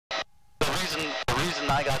the reason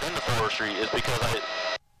I got into forestry is because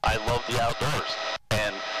I love the outdoors,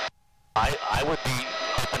 and I would be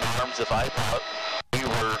up in arms if I thought we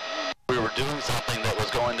were doing something that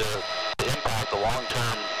was going to impact the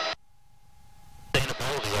long-term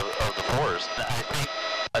sustainability of the forest.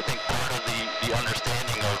 I think part of the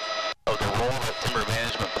understanding of the role that timber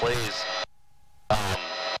management plays,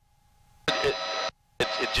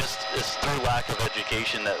 it just is through lack of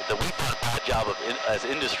education that we've done a bad job of as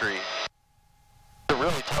industry to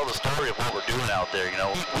really tell the story of what we're doing out there. You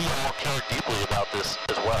know, we all care deeply about this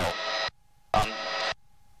as well.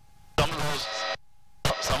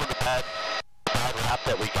 Some of the bad rap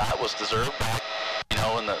that we got was deserved back, you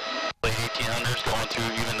know, in the late 1800s, going through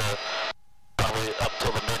even probably up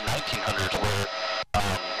till the mid 1900s, where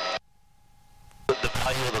the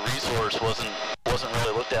value of the resource wasn't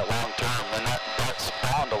really looked at long term, and that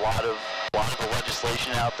spawned a lot of the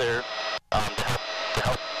legislation out there to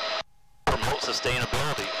help promote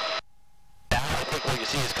sustainability. Now I think what you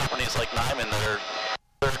see is companies like Nyman that are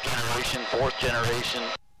third generation, fourth generation,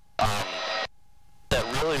 that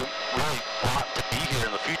really want to be here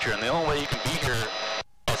in the future, and the only way you can be here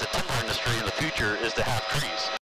as a timber industry in the future is to have trees.